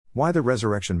Why the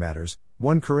resurrection matters,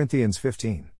 1 Corinthians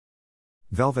 15.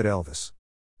 Velvet Elvis.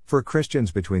 For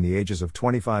Christians between the ages of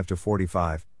 25 to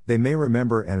 45, they may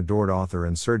remember an adored author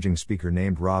and surging speaker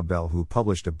named Rob Bell, who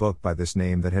published a book by this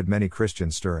name that had many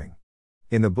Christians stirring.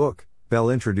 In the book, Bell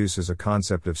introduces a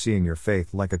concept of seeing your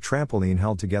faith like a trampoline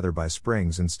held together by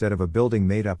springs instead of a building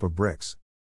made up of bricks.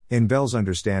 In Bell's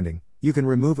understanding, you can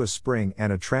remove a spring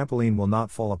and a trampoline will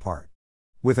not fall apart.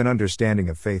 With an understanding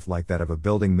of faith like that of a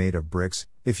building made of bricks,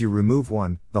 if you remove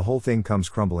one, the whole thing comes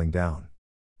crumbling down.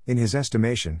 In his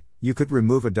estimation, you could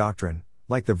remove a doctrine,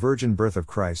 like the virgin birth of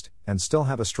Christ, and still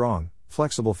have a strong,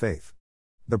 flexible faith.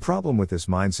 The problem with this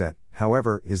mindset,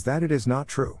 however, is that it is not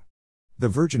true. The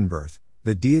virgin birth,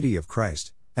 the deity of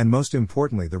Christ, and most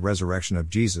importantly the resurrection of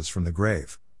Jesus from the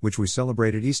grave, which we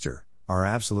celebrate at Easter, are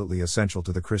absolutely essential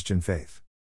to the Christian faith.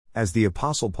 As the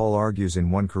Apostle Paul argues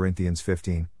in 1 Corinthians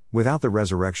 15, without the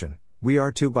resurrection, we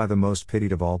are too by the most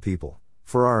pitied of all people,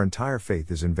 for our entire faith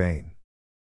is in vain.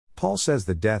 Paul says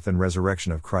the death and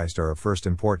resurrection of Christ are of first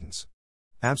importance.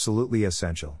 Absolutely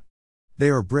essential. They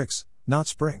are bricks, not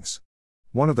springs.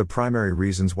 One of the primary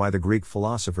reasons why the Greek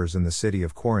philosophers in the city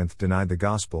of Corinth denied the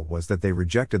gospel was that they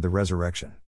rejected the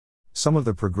resurrection. Some of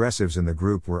the progressives in the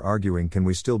group were arguing, can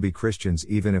we still be Christians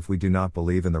even if we do not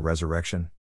believe in the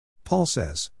resurrection? Paul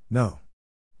says, no.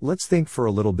 Let's think for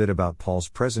a little bit about Paul's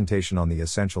presentation on the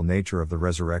essential nature of the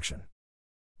resurrection.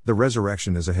 The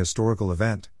resurrection is a historical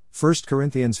event. 1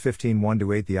 Corinthians 15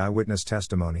 1-8. The eyewitness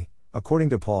testimony, according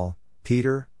to Paul,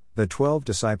 Peter, the 12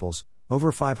 disciples,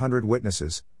 over 500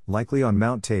 witnesses, likely on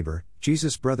Mount Tabor,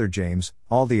 Jesus' brother James,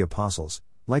 all the apostles,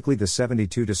 likely the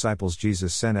 72 disciples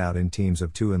Jesus sent out in teams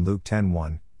of 2 in Luke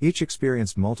 10:1, each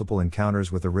experienced multiple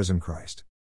encounters with the risen Christ.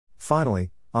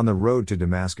 Finally, on the road to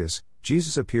Damascus,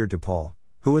 Jesus appeared to Paul,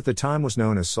 who at the time was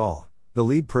known as Saul, the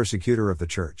lead persecutor of the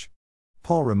church.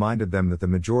 Paul reminded them that the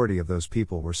majority of those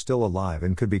people were still alive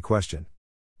and could be questioned.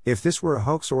 If this were a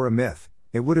hoax or a myth,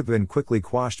 it would have been quickly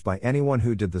quashed by anyone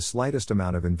who did the slightest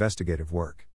amount of investigative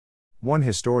work. One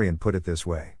historian put it this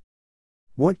way: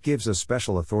 what gives a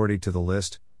special authority to the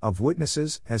list of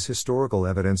witnesses as historical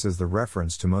evidence is the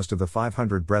reference to most of the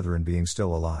 500 brethren being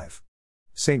still alive.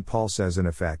 St. Paul says in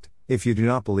effect, if you do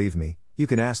not believe me, you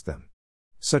can ask them.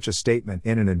 Such a statement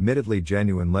in an admittedly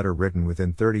genuine letter written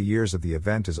within 30 years of the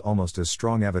event is almost as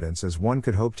strong evidence as one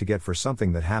could hope to get for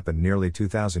something that happened nearly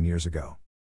 2,000 years ago.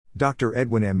 Dr.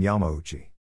 Edwin M. Yamauchi.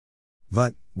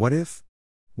 But, what if?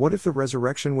 What if the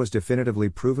resurrection was definitively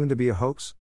proven to be a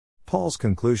hoax? Paul's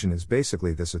conclusion is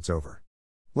basically this: it's over.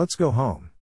 Let's go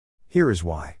home. Here is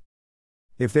why.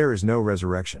 If there is no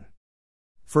resurrection.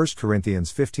 1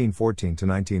 Corinthians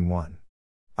 15:14-19:1.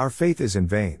 Our faith is in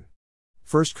vain.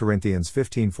 1 Corinthians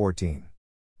 15:14.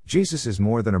 Jesus is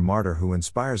more than a martyr who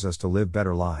inspires us to live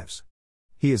better lives.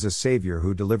 He is a Savior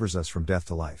who delivers us from death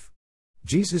to life.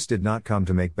 Jesus did not come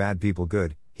to make bad people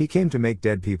good, he came to make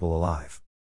dead people alive.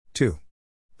 2.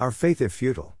 Our faith is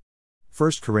futile.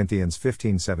 1 Corinthians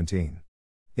 15:17.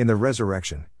 In the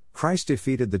resurrection, Christ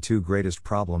defeated the two greatest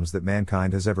problems that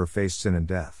mankind has ever faced: sin and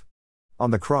death.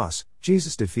 On the cross,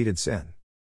 Jesus defeated sin.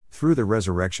 Through the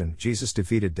resurrection, Jesus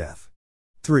defeated death.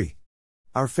 3.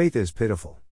 Our faith is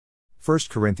pitiful. 1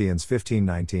 Corinthians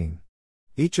 15:19.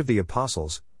 Each of the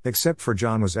apostles, except for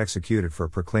John, was executed for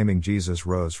proclaiming Jesus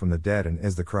rose from the dead and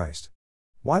is the Christ.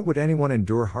 Why would anyone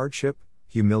endure hardship,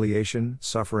 humiliation,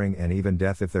 suffering, and even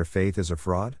death if their faith is a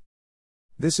fraud?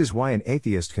 This is why an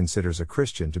atheist considers a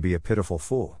Christian to be a pitiful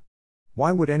fool.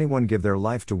 Why would anyone give their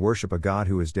life to worship a God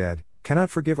who is dead, cannot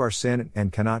forgive our sin,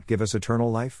 and cannot give us eternal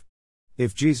life?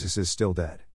 If Jesus is still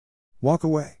dead, walk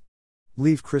away.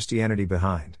 Leave Christianity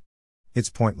behind. It's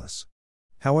pointless.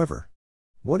 However,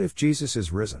 what if Jesus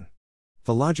is risen?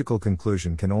 The logical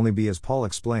conclusion can only be as Paul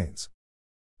explains.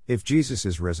 If Jesus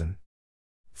is risen.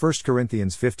 1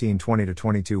 Corinthians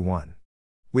 15:20-22:1.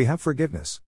 We have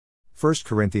forgiveness. 1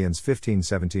 Corinthians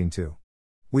 15:17-2.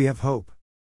 We have hope.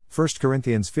 1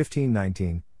 Corinthians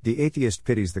 15:19. The atheist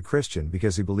pities the Christian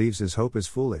because he believes his hope is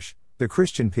foolish. The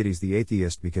Christian pities the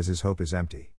atheist because his hope is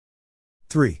empty.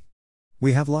 3.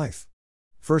 We have life.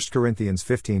 1 Corinthians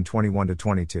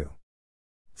 15:21-22.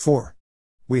 4.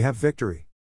 We have victory.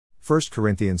 1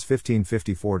 Corinthians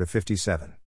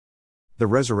 15:54-57. The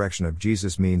resurrection of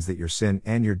Jesus means that your sin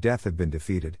and your death have been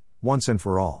defeated, once and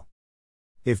for all.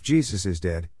 If Jesus is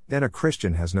dead, then a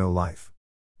Christian has no life.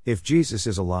 If Jesus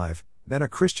is alive, then a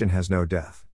Christian has no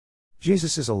death.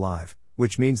 Jesus is alive,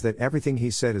 which means that everything he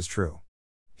said is true.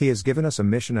 He has given us a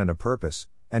mission and a purpose,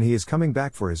 and he is coming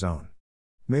back for his own.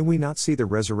 May we not see the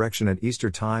resurrection at Easter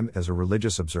time as a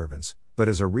religious observance, but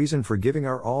as a reason for giving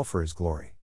our all for his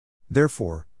glory.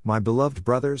 Therefore, my beloved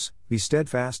brothers, be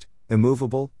steadfast,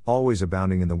 immovable, always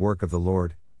abounding in the work of the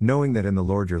Lord, knowing that in the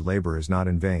Lord your labor is not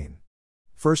in vain.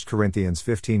 1 Corinthians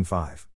 15:5.